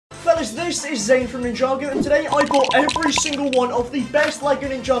fellas, this is Zane from Ninjago, and today I bought every single one of the best LEGO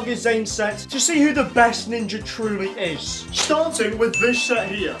Ninjago Zane sets to see who the best ninja truly is. Starting with this set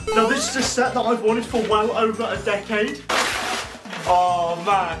here. Now, this is a set that I've wanted for well over a decade. Oh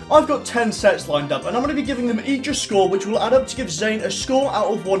man. I've got 10 sets lined up and I'm going to be giving them each a score which will add up to give Zane a score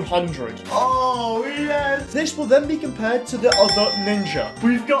out of 100. Oh yes. This will then be compared to the other ninja.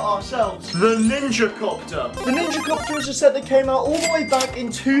 We've got ourselves the NinjaCopter. The NinjaCopter is a set that came out all the way back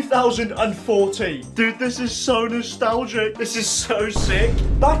in 2014. Dude, this is so nostalgic. This is so sick.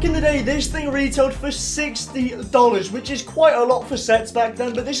 Back in the day, this thing retailed for $60, which is quite a lot for sets back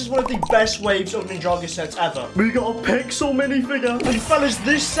then, but this is one of the best waves of Ninjago sets ever. We got a pixel minifigure. And fellas,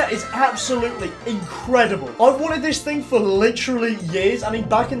 this set is absolutely incredible. I've wanted this thing for literally years. I mean,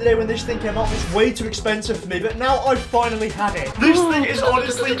 back in the day when this thing came out, it was way too expensive for me, but now I've finally had it. This thing is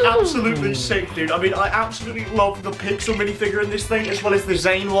honestly absolutely sick, dude. I mean, I absolutely love the pixel minifigure in this thing, as well as the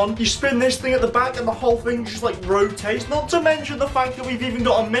Zane one. You spin this thing at the back and the whole thing just like rotates. Not to mention the fact that we've even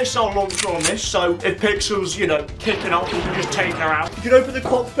got a missile launcher on this, so if Pixel's, you know, kicking off, you can just take her out. You can open the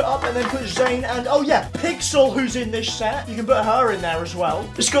cockpit up and then put Zane and, oh yeah, Pixel, who's in this set. You can put her in there as well.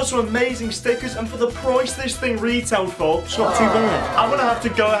 It's got some amazing stickers, and for the price this thing retailed for, it's not too bad. I'm gonna have to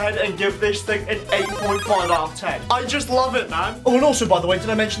go ahead and give this thing an 8.5 out of 10. I just love it, man. Oh, and also, by the way, did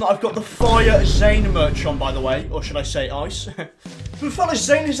I mention that I've got the Fire Zane merch on, by the way? Or should I say ice? But fellas,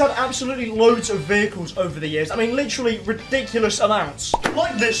 Zane has had absolutely loads of vehicles over the years. I mean, literally ridiculous amounts.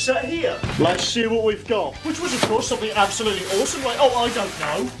 Like this set here. Let's see what we've got. Which was, of course, something absolutely awesome. Like, oh, I don't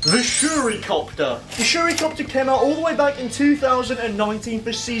know. The Shuricopter. The Shuricopter came out all the way back in 2019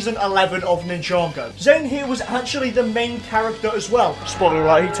 for Season 11 of Ninjago. Zane here was actually the main character as well. Spoiler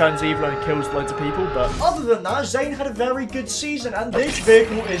alert, he turns evil and kills loads of people. But other than that, Zane had a very good season, and this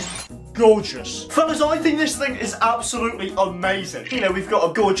vehicle is gorgeous. Fellas, I think this thing is absolutely amazing. You know, we've got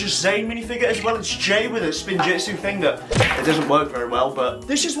a gorgeous Zane minifigure as well as Jay with a Spinjitzu thing that it doesn't work very well, but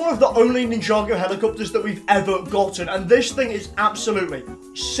this is one of the only Ninjago helicopters that we've ever gotten, and this thing is absolutely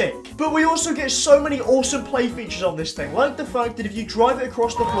sick. But we also get so many awesome play features on this thing, like the fact that if you drive it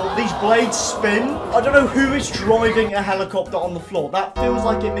across the floor, these blades spin. I don't know who is driving a helicopter on the floor. That feels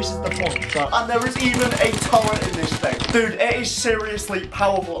like it misses the point. But and there is even a turret in this thing. Dude, it is seriously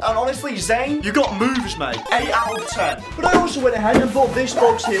powerful. And honestly, Zane, you got moves, mate. 8 out of 10. But I also went ahead and bought this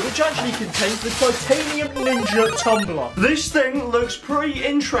box here, which actually contains the Titanium Ninja Tumbler. This thing looks pretty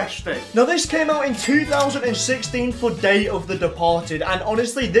interesting. Now, this came out in 2016 for Day of the Departed, and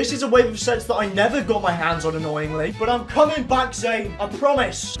honestly, this is a wave of sets that I never got my hands on, annoyingly. But I'm coming back, Zane. I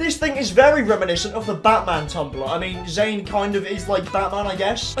promise. This thing is very reminiscent of the Batman Tumbler. I mean, Zane kind of is like Batman, I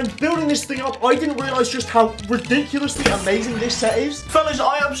guess. And building this thing up, I didn't realize just how ridiculously amazing this set is. Fellas,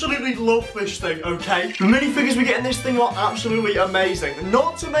 I absolutely love this thing, okay? The minifigures we get in this thing are absolutely amazing.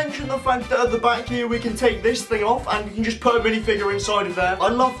 Not to mention the fact that at the back here we can take this thing off and you can just put a minifigure inside of there. I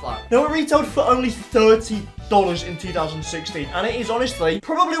love that. Now, it retailed for only $30 in 2016, and it is honestly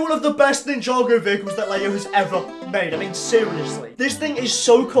probably one of the best Ninjago vehicles that LEGO has ever made. I mean, seriously. This thing is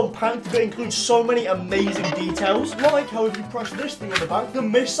so compact, but includes so many amazing details. Like how if you press this thing on the back, the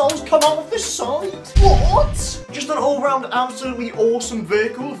missiles come out of the side. What? Just an all-round absolutely awesome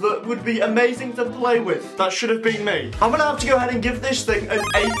vehicle that would be amazing to play with. That should have been me. I'm gonna have to go ahead and give this thing an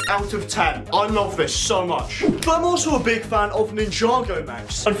 8 out of 10. I love this so much. But I'm also a big fan of Ninjago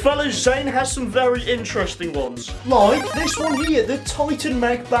mechs. And fellas, Zane has some very interesting ones. Like this one here, the Titan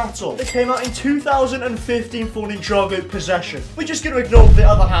Mech Battle. It came out in 2015 for Ninjago Possession. We're just going to ignore the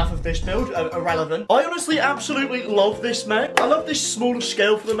other half of this build, irrelevant. I honestly absolutely love this mech. I love this smaller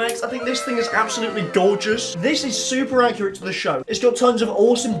scale for the mechs. I think this thing is absolutely gorgeous. This is super accurate to the show. It's got tons of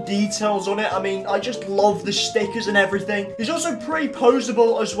awesome details on it. I mean, I just love the stickers and everything. It's also pretty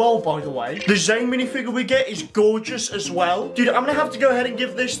poseable as well, by the way. The Zane minifigure we get is gorgeous as well. Dude, I'm going to have to go ahead and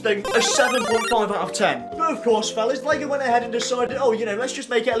give this thing a 7.5 out of 10. But of course, fellas, LEGO went ahead and decided, oh, you know, let's just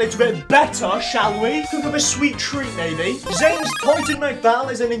make it a little bit better, shall we? Cook up a sweet treat, maybe. Zane's Titan Mech Battle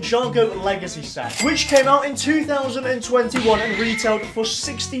is a Ninjago Legacy set, which came out in 2021 and retailed for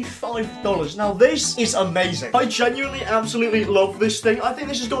 $65. Now, this is amazing. I genuinely absolutely love this thing. I think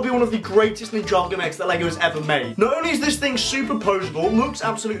this has got to be one of the greatest Ninjago mechs that LEGO has ever made. Not only is this thing super poseable, looks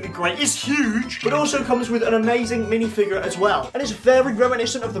absolutely great, it's huge, but also comes with an amazing minifigure as well. And it's very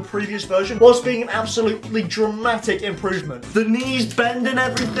reminiscent of the previous version, whilst being an absolutely dramatic improvement. The knees bend and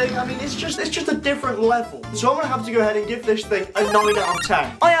everything. I mean, it's just a different level. So I'm gonna have to go ahead and give this thing a 9 out of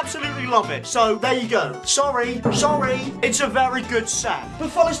 10. I absolutely absolutely love it. So, there you go. Sorry. It's a very good set. But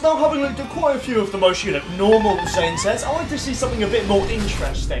fellas, now having looked at quite a few of the most, normal Zane sets, I want to see something a bit more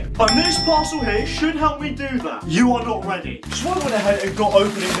interesting. And this parcel here should help me do that. You are not ready. So I went ahead and got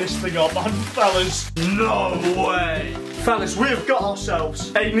opening this thing up, and fellas, no way. Fellas, we have got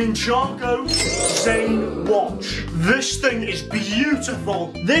ourselves a NINJAGO Zane Watch. This thing is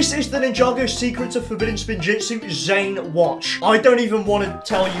beautiful. This is the NINJAGO Secrets of Forbidden Spinjitzu Zane Watch. I don't even want to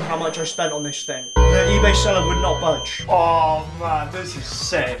tell you how much I spent on this thing. The eBay seller would not budge. Oh man, this is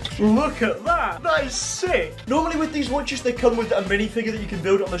sick. Look at that. That is sick. Normally with these watches, they come with a minifigure that you can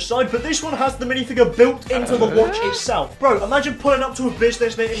build on the side, but this one has the minifigure built into the watch itself. Bro, imagine pulling up to a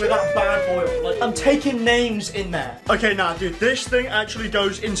business meeting with that bad boy. Like, I'm taking names in there. Okay, nah, dude, this thing actually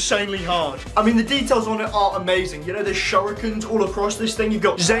goes insanely hard. I mean, the details on it are amazing. You know, there's shurikens all across this thing. You've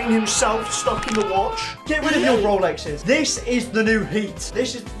got Zane himself stuck in the watch. Get rid of your Rolexes. This is the new heat.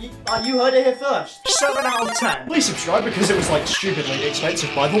 This is, you heard it here first. 7 out of 10. Please subscribe because it was like stupidly expensive,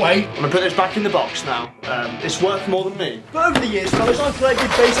 by the way. I'm gonna put this back in the box now. It's worth more than me. But over the years, fellas, I've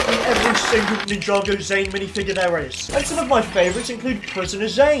collected basically every single NINJAGO Zane minifigure there is. And some of my favourites include Prisoner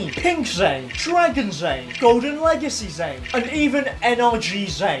Zane, Pink Zane, Dragon Zane, Golden Legacy Zane, and even NRG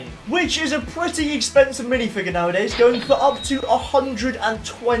Zane, which is a pretty expensive minifigure nowadays, going for up to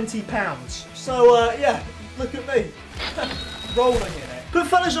 £120. So, yeah, look at me. Rolling in it. But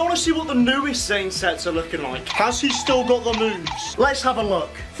fellas, I want to see what the newest Zane sets are looking like. Has he still got the moves? Let's have a look.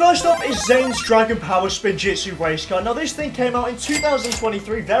 First up is Zane's Dragon Power Spinjitzu race car. Now this thing came out in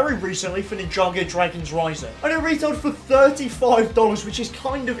 2023, very recently, for NINJAGO Dragon's Rising. And it retailed for $35, which is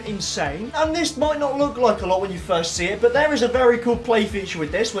kind of insane. And this might not look like a lot when you first see it, but there is a very cool play feature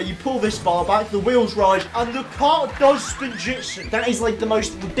with this, where you pull this bar back, the wheels rise, and the cart does Spinjitzu. That is like the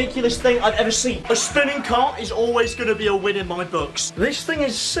most ridiculous thing I've ever seen. A spinning cart is always going to be a win in my books. This thing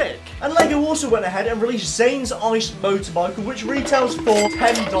is sick. And LEGO also went ahead and released Zane's Ice Motorbike, which retails for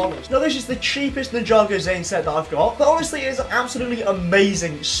 $10. Now this is the cheapest NINJAGO Zane set that I've got, but honestly it is an absolutely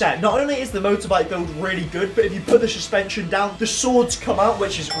amazing set. Not only is the motorbike build really good, but if you put the suspension down, the swords come out,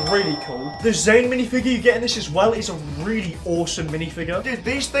 which is really cool. The Zane minifigure you get in this as well is a really awesome minifigure. Dude,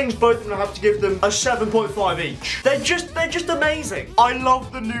 these things, both of them, have to give them a 7.5 each. They're just amazing. I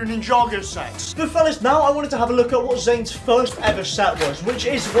love the new NINJAGO sets. But fellas, now I wanted to have a look at what Zane's first ever set was, which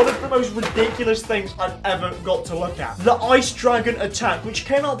is one of the most ridiculous things I've ever got to look at. The Ice Dragon Attack, which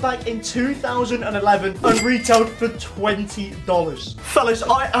came out back in 2011 and retailed for $20. Fellas,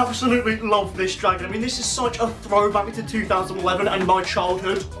 I absolutely love this dragon. I mean, this is such a throwback to 2011 and my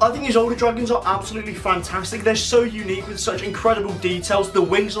childhood. I think these older dragons are absolutely fantastic. They're so unique with such incredible details. The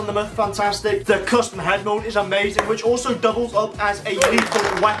wings on them are fantastic. The custom head mold is amazing, which also doubles up as a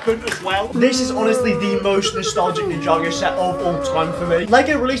lethal weapon as well. This is honestly the most nostalgic NINJAGO set of all time for me.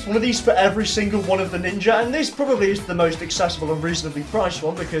 LEGO released one of these for every single one of the Ninja, and this probably is the most accessible and reasonably priced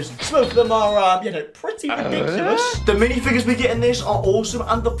one, because some of them are, pretty ridiculous. The minifigures we get in this are awesome,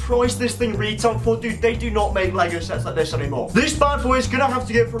 and the price this thing retailed for, dude, they do not make LEGO sets like this anymore. This bad boy is gonna have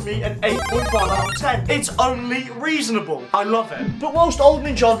to get from me an 8.5 out of 10. It's only reasonable. I love it. But whilst old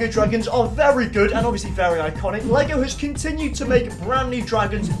NINJAGO dragons are very good and obviously very iconic, LEGO has continued to make brand new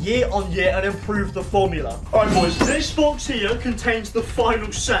dragons year on year and improve the formula. Alright boys, this box here contains the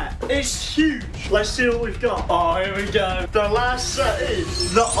final set. It's huge. Let's see what we've got. Oh, here we go. The last set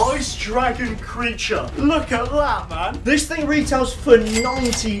is the Ice Dragon Creature. Look at that, man. This thing retails for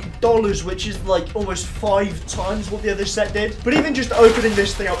 $90, which is like almost 5 times what the other set did. But even just opening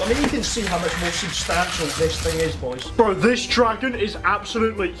this thing up, I mean, you can see how much more substantial this thing is, boys. Bro, this dragon is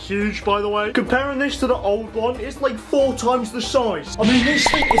absolutely huge, by the way. Comparing this to the old one, it's like 4 times the size. I mean, this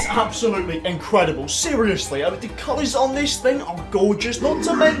thing is absolutely incredible. Seriously, I mean, the colors on this thing are gorgeous, not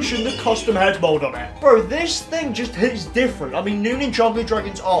to mention the custom head mold on it. Bro, this thing just hits different. I mean, new NINJAGO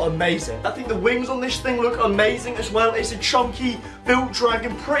dragons are amazing. I think the wings on this thing look amazing as well. It's a chunky built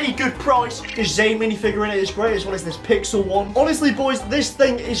dragon, pretty good price. The Zane minifigure in it is great, as well as this pixel one. Honestly, boys, this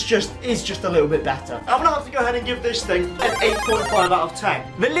thing is just a little bit better. I'm gonna have to go ahead and give this thing an 8.5 out of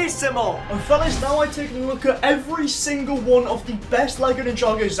 10. Bellissimo! And fellas, now I take a look at every single one of the best LEGO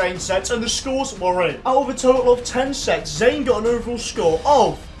NINJAGO Zane sets, and the scores were in. Out of a total of 10 sets, Zane got an overall score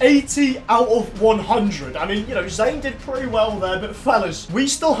of 80 out of 100. I mean, Zane did pretty well there, but fellas, we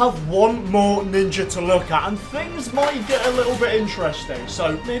still have one more ninja to look at, and things might get a little bit interesting,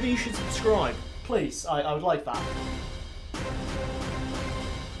 so maybe you should subscribe. Please, I would like that.